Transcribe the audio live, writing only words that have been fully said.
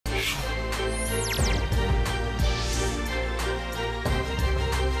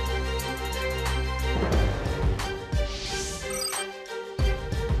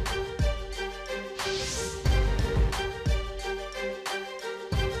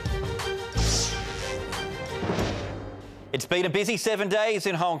It's been a busy 7 days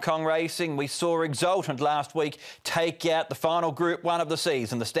in Hong Kong racing. We saw Exultant last week take out the final Group 1 of the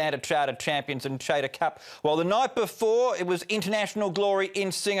season, the Standard Chartered Champions and Chater Cup, while the night before it was international glory in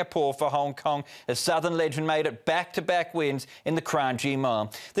Singapore for Hong Kong as Southern Legend made it back-to-back wins in the Kranji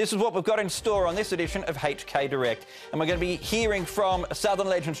Mile. This is what we've got in store on this edition of HK Direct, and we're going to be hearing from Southern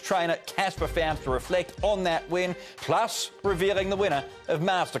Legend's trainer Caspar Fownes to reflect on that win, plus revealing the winner of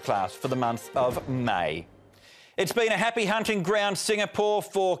Masterclass for the month of May. It's been a happy hunting ground, Singapore,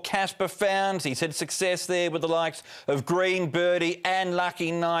 for Caspar Fownes. He's had success there with the likes of Green Birdie and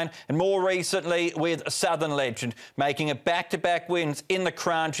Lucky 9, and more recently with Southern Legend, making it back-to-back wins in the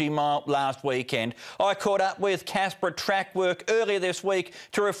Kranji Mile last weekend. I caught up with Caspar at track work earlier this week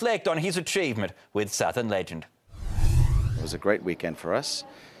to reflect on his achievement with Southern Legend. It was a great weekend for us.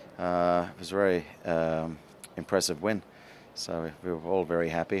 It was a very impressive win. So we were all very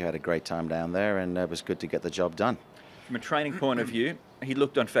happy, had a great time down there, and it was good to get the job done. From a training point of view, he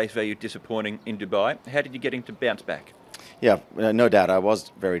looked on face value disappointing in Dubai. How did you get him to bounce back? Yeah, no doubt. I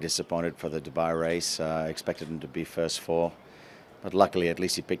was very disappointed for the Dubai race. I expected him to be first four, but luckily at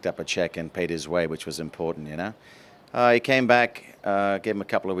least he picked up a check and paid his way, which was important, you know. He came back, gave him a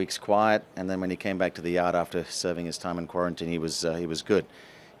couple of weeks quiet, and then when he came back to the yard after serving his time in quarantine, he was good.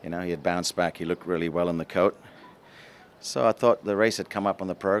 You know, he had bounced back. He looked really well in the coat. So I thought the race had come up on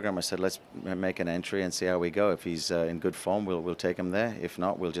the program. I said, let's make an entry and see how we go. If he's in good form, we'll take him there. If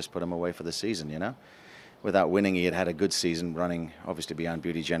not, we'll just put him away for the season, you know. Without winning, he had a good season, running obviously beyond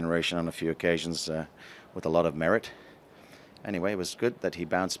Beauty Generation on a few occasions with a lot of merit. Anyway, it was good that he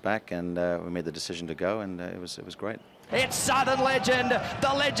bounced back, and we made the decision to go, and it was great. It's Southern Legend.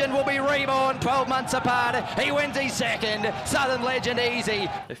 The legend will be reborn 12 months apart. He wins his second. Southern Legend easy.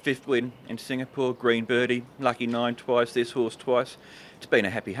 The fifth win in Singapore, Green Birdie, Lucky 9 twice, this horse twice. It's been a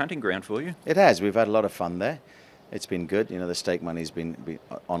happy hunting ground for you. It has. We've had a lot of fun there. It's been good. You know, the stake money's been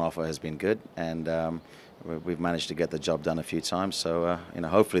on offer has been good, and we've managed to get the job done a few times. So, you know,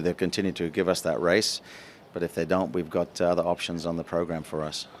 hopefully they'll continue to give us that race. But if they don't, we've got other options on the program for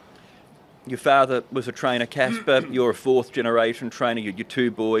us. Your father was a trainer, Caspar. You're a fourth generation trainer. Your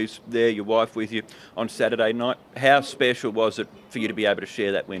two boys there, your wife with you on Saturday night. How special was it for you to be able to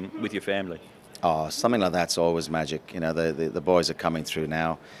share that win with your family? Oh, something like that's always magic. You know, the boys are coming through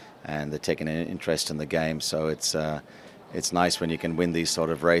now, and they're taking an interest in the game. So it's nice when you can win these sort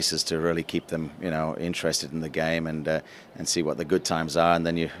of races to really keep them, you know, interested in the game and see what the good times are. And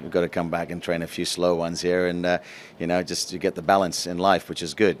then you've got to come back and train a few slow ones here, and you know, just to get the balance in life, which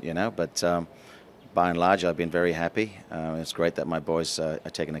is good, you know. But by and large, I've been very happy. It's great that my boys are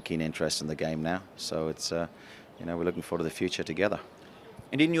taking a keen interest in the game now. So it's you know, we're looking forward to the future together.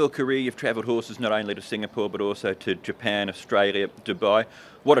 And in your career, you've travelled horses not only to Singapore but also to Japan, Australia, Dubai.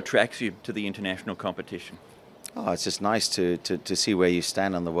 What attracts you to the international competition? Oh, it's just nice to see where you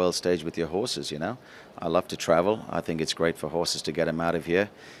stand on the world stage with your horses, you know. I love to travel. I think it's great for horses to get them out of here.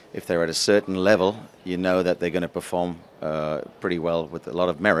 If they're at a certain level, you know that they're going to perform pretty well with a lot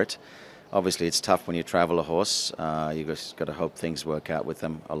of merit. Obviously, it's tough when you travel a horse. You've just got to hope things work out with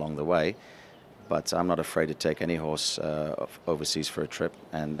them along the way. But I'm not afraid to take any horse overseas for a trip.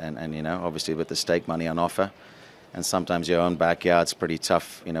 And you know, obviously with the stake money on offer, and sometimes your own backyard's pretty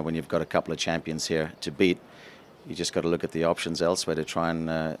tough, you know, when you've got a couple of champions here to beat. You just got to look at the options elsewhere to try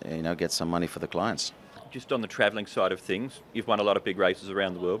and you know, get some money for the clients. Just on the travelling side of things, you've won a lot of big races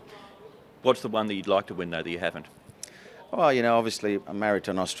around the world. What's the one that you'd like to win, though, that you haven't? Well, you know, obviously I'm married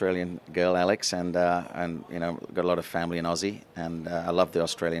to an Australian girl, Alex, and you know, got a lot of family in Aussie, and I love the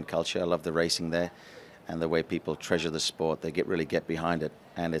Australian culture. I love the racing there, and the way people treasure the sport. They really get behind it,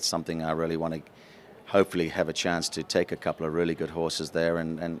 and it's something I really want to hopefully have a chance to take a couple of really good horses there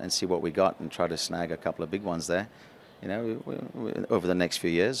and see what we got and try to snag a couple of big ones there. You know, over the next few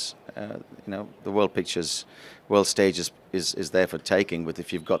years, you know, the world stage is there for taking. With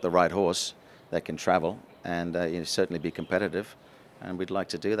if you've got the right horse that can travel and you know, certainly be competitive, and we'd like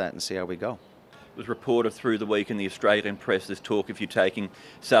to do that and see how we go. It was reported through the week in the Australian press, this talk of you taking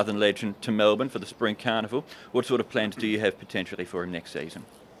Southern Legend to Melbourne for the Spring Carnival. What sort of plans do you have potentially for him next season?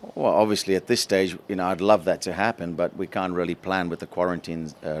 Well, obviously at this stage, you know, I'd love that to happen, but we can't really plan with the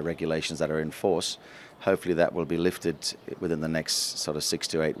quarantine regulations that are in force. Hopefully that will be lifted within the next sort of 6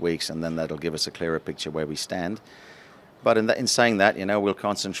 to 8 weeks, and then that'll give us a clearer picture where we stand. But in saying that, you know, we'll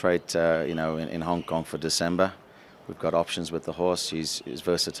concentrate, you know, in Hong Kong for December. We've got options with the horse. He's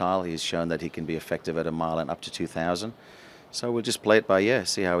versatile. He's shown that he can be effective at a mile and up to 2,000. So we'll just play it by ear,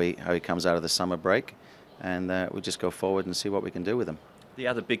 see how he comes out of the summer break, and we'll just go forward and see what we can do with him. The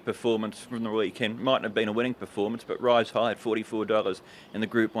other big performance from the weekend mightn't have been a winning performance, but Rise High at $44 in the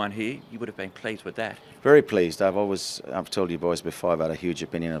Group 1 here. You would have been pleased with that. Very pleased. I've told you boys before about a huge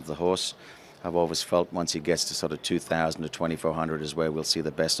opinion of the horse. I've always felt once he gets to sort of 2,000 to 2,400 is where we'll see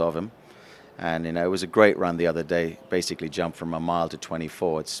the best of him. And, you know, it was a great run the other day, basically jumped from a mile to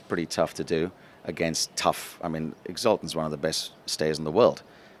 24. It's pretty tough to do against tough. I mean, Exultan's one of the best stayers in the world,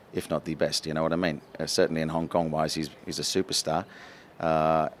 if not the best, you know what I mean? Certainly in Hong Kong-wise, he's a superstar.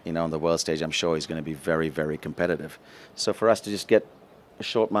 You know, on the world stage, I'm sure he's going to be very, very competitive. So for us to just get a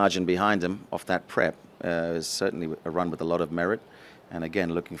short margin behind him off that prep is certainly a run with a lot of merit. And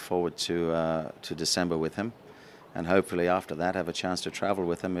again, looking forward to December with him. And hopefully after that, have a chance to travel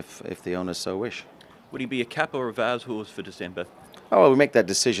with him if the owners so wish. Would he be a Cup or a Vase horse for December? Oh, well, we make that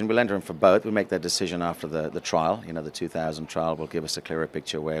decision. We'll enter him for both. We make that decision after the trial. You know, the 2000 trial will give us a clearer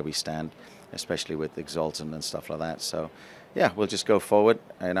picture where we stand, especially with Exultant and stuff like that. So, yeah, we'll just go forward.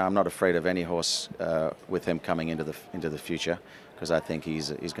 And I'm not afraid of any horse with him coming into the future, because I think he's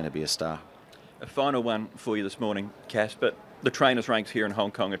going to be a star. A final one for you this morning, Caspar. The trainers' ranks here in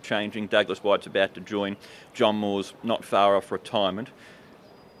Hong Kong are changing. Douglas White's about to join. John Moore's not far off retirement.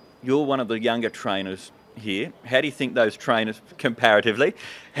 You're one of the younger trainers here. How do you think those trainers, comparatively,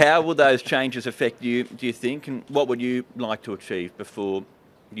 how will those changes affect you, do you think? And what would you like to achieve before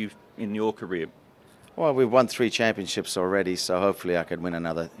in your career? Well, we've won 3 championships already, so hopefully I could win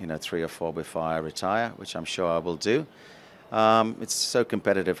another 3 or 4 before I retire, which I'm sure I will do. It's so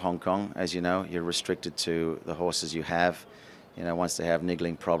competitive, Hong Kong, as you know. You're restricted to the horses you have. You know, once they have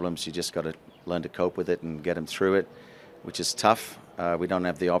niggling problems, you just got to learn to cope with it and get them through it, which is tough. We don't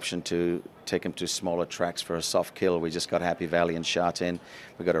have the option to take them to smaller tracks for a soft kill. We just got Happy Valley and Sha Tin.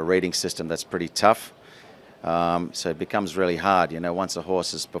 We've got a rating system that's pretty tough. So it becomes really hard. You know, once a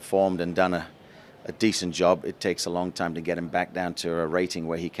horse has performed and done a decent job, it takes a long time to get him back down to a rating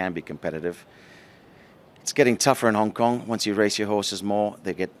where he can be competitive. It's getting tougher in Hong Kong. Once you race your horses more,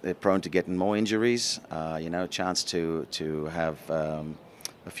 they're prone to getting more injuries. You know, chance to have a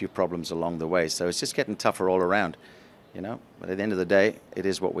few problems along the way. So it's just getting tougher all around. You know, but at the end of the day, it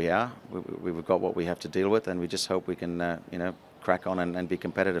is what we are. We've got what we have to deal with, and we just hope we can, you know, crack on and be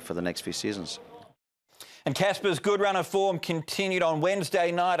competitive for the next few seasons. And Caspar's good run of form continued on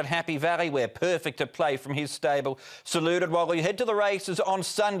Wednesday night at Happy Valley, where Perfect to Play from his stable saluted, while we head to the races on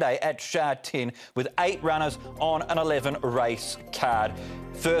Sunday at Sha Tin with 8 runners on an 11 race card.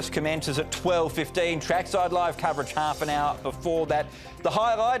 First commences at 12:15. Trackside live coverage half an hour before that. The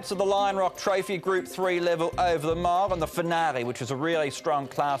highlights of the Lion Rock Trophy Group 3 level over the mile, and the finale, which is a really strong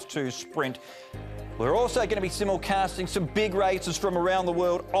Class 2 sprint. We're also going to be simulcasting some big races from around the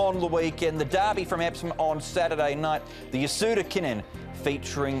world on the weekend. The Derby from Epsom on Saturday night. The Yasuda Kinnin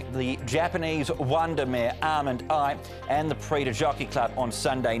featuring the Japanese Wonder Mare Almond Eye, and the Prix de Jockey Club on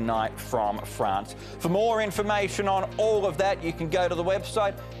Sunday night from France. For more information on all of that, you can go to the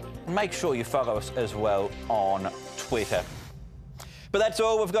website and make sure you follow us as well on Twitter. But that's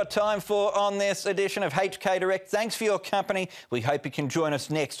all we've got time for on this edition of HK Direct. Thanks for your company. We hope you can join us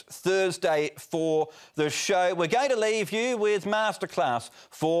next Thursday for the show. We're going to leave you with Masterclass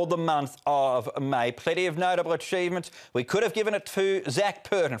for the month of May. Plenty of notable achievements. We could have given it to Zach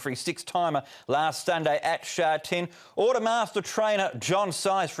Purton for his 6-timer last Sunday at Sha Tin, or to Master Trainer John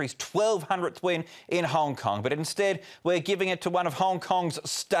Size for his 1200th win in Hong Kong. But instead, we're giving it to one of Hong Kong's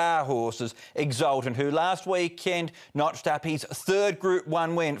star horses, Exultant, who last weekend notched up his 3rd Group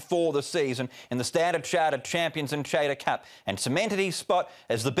 1 win for the season in the Standard Chartered Champions and Chater Cup, and cemented his spot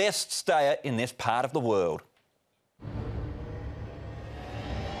as the best stayer in this part of the world.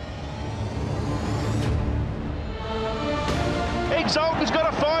 Exultant's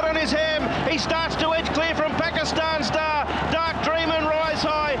got a fight on his ham. He starts to edge clear from Pakistan Star, Dark Dream and Rise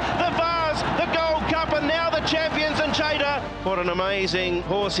High, the Vase, the Gold Cup, and now the Champions and Chater. What an amazing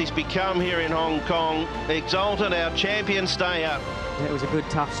horse he's become here in Hong Kong. Exultant, our champion stayer. It was a good,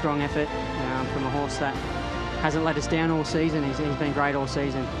 tough, strong effort from a horse that hasn't let us down all season. He's been great all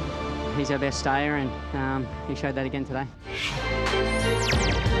season. He's our best stayer, and he showed that again today.